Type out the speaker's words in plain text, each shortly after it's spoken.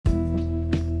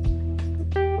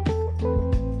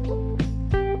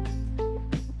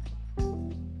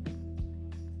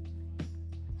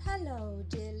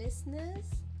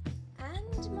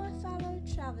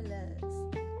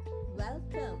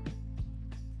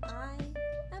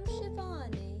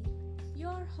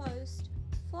host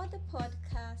for the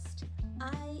podcast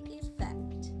I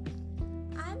Effect.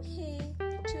 I'm here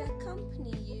to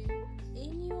accompany you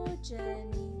in your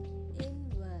journey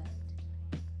inward.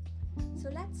 So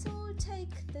let's all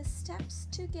take the steps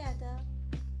together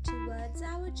towards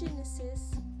our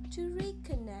Genesis to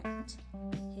reconnect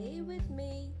here with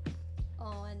me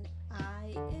on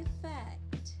I Effect.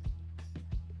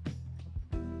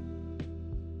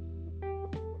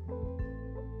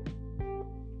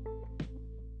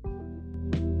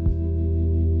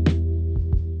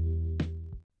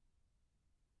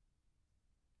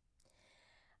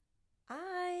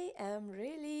 I am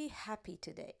really happy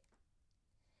today.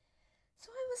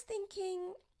 So I was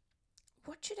thinking,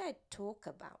 what should I talk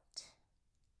about?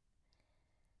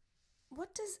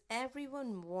 What does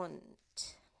everyone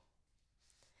want?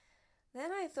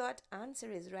 Then I thought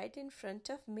answer is right in front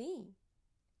of me.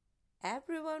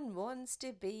 Everyone wants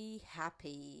to be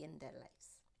happy in their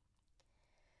lives.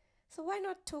 So why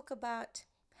not talk about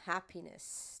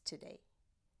happiness today?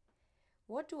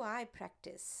 What do I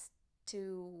practice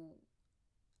to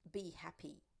be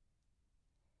happy?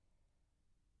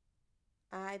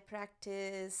 I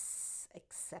practice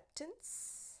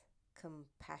acceptance,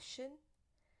 compassion,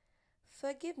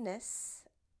 forgiveness,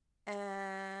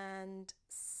 and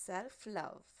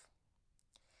self-love.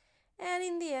 And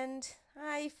in the end,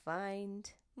 I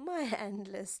find my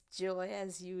endless joy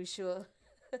as usual.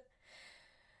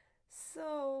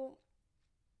 So,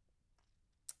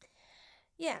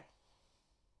 yeah,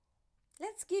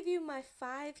 let's give you my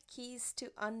 5 keys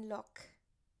to unlock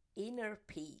inner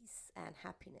peace and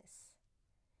happiness.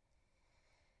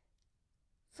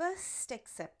 First,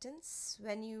 acceptance.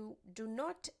 When you do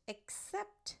not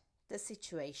accept the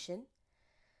situation,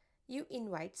 you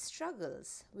invite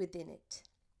struggles within it.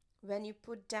 When you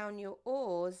put down your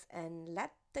oars and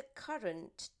let the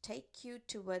current take you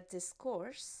towards this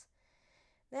course,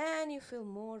 then you feel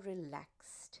more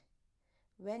relaxed.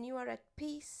 When you are at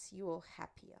peace, you are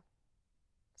happier.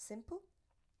 Simple.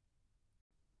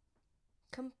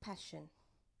 Compassion.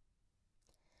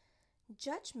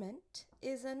 Judgment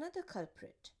is another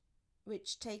culprit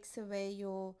which takes away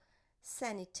your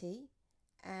sanity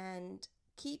and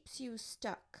keeps you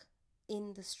stuck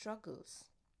in the struggles.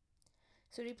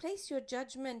 So replace your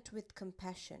judgment with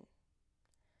compassion.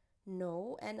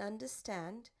 Know and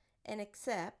understand and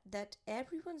accept that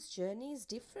everyone's journey is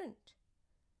different.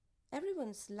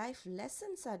 Everyone's life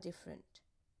lessons are different.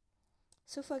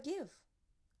 So forgive.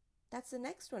 That's the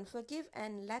next one. Forgive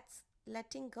and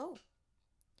letting go.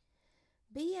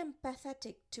 Be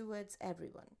empathetic towards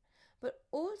everyone, but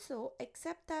also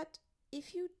accept that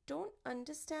if you don't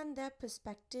understand their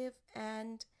perspective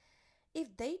and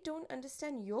if they don't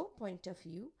understand your point of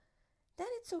view, then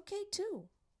it's okay too.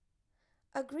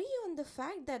 Agree on the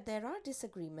fact that there are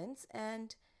disagreements,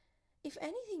 and if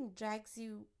anything drags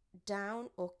you down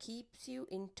or keeps you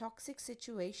in toxic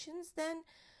situations, then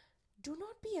do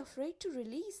not be afraid to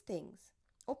release things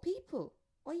or people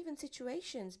or even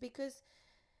situations, because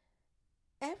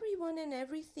everyone and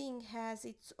everything has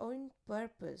its own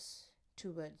purpose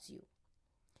towards you.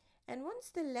 And once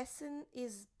the lesson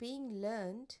is being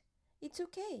learned, it's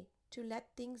okay to let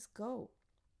things go.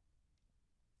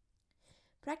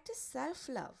 Practice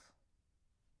self-love.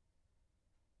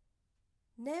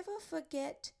 Never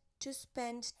forget to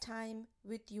spend time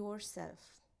with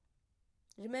yourself.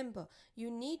 Remember,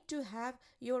 you need to have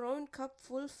your own cup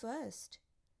full first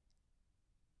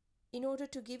in order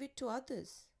to give it to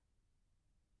others.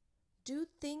 Do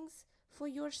things for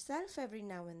yourself every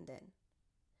now and then.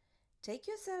 Take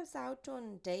yourselves out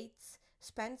on dates.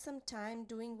 Spend some time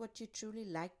doing what you truly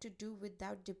like to do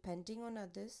without depending on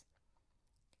others.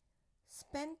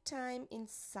 Spend time in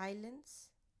silence.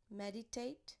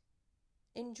 Meditate.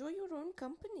 Enjoy your own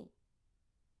company.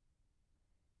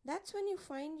 That's when you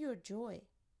find your joy.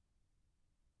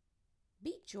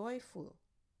 Be joyful.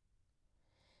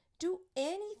 Do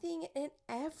anything and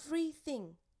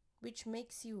everything which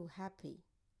makes you happy.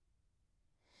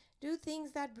 Do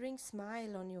things that bring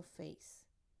smile on your face.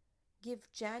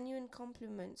 Give genuine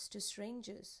compliments to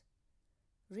strangers.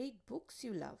 Read books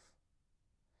you love.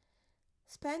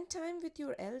 Spend time with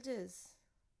your elders.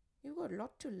 You got a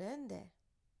lot to learn there.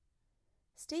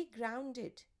 Stay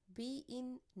grounded. Be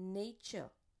in nature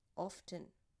often.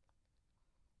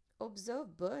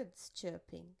 Observe birds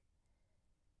chirping.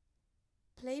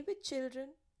 Play with children.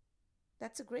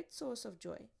 That's a great source of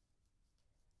joy.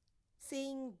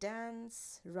 Sing,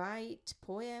 dance, write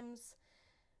poems.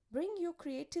 Bring your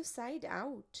creative side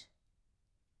out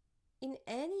in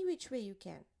any which way you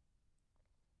can.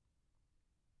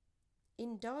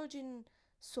 Indulge in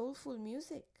soulful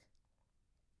music.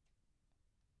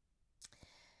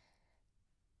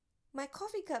 My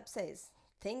coffee cup says,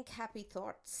 think happy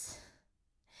thoughts.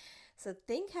 So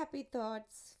think happy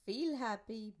thoughts, feel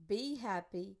happy, be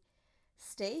happy,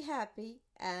 stay happy,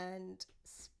 and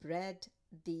spread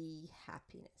the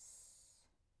happiness.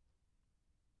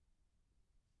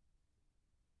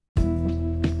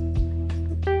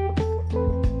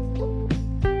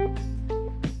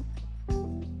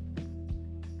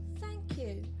 Thank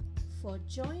you for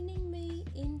joining me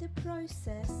in the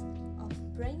process of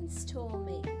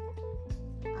brainstorming.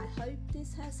 I hope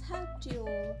this has helped you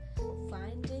all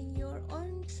finding your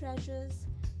own treasures,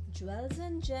 jewels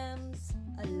and gems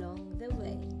along the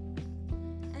way.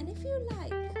 And if you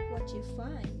like what you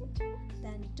find,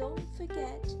 then don't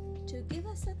forget to give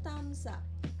us a thumbs up.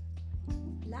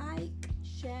 Like,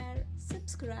 share,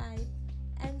 subscribe,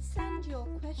 and send your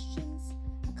questions,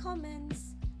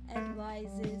 comments,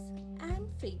 advices, and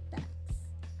feedbacks.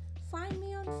 Find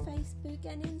me on Facebook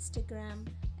and Instagram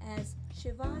as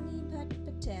Shivani Bhatt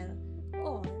Patel,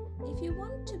 or if you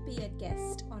want to be a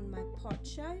guest on my pod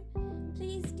show,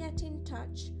 please get in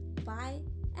touch by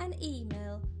an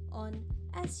email on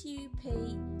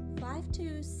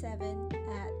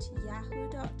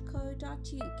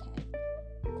sup527@yahoo.co.uk.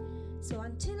 So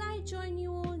until I join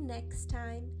you all next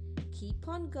time, keep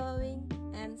on going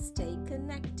and stay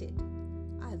connected.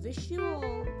 I wish you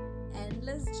all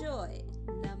endless joy.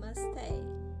 Namaste.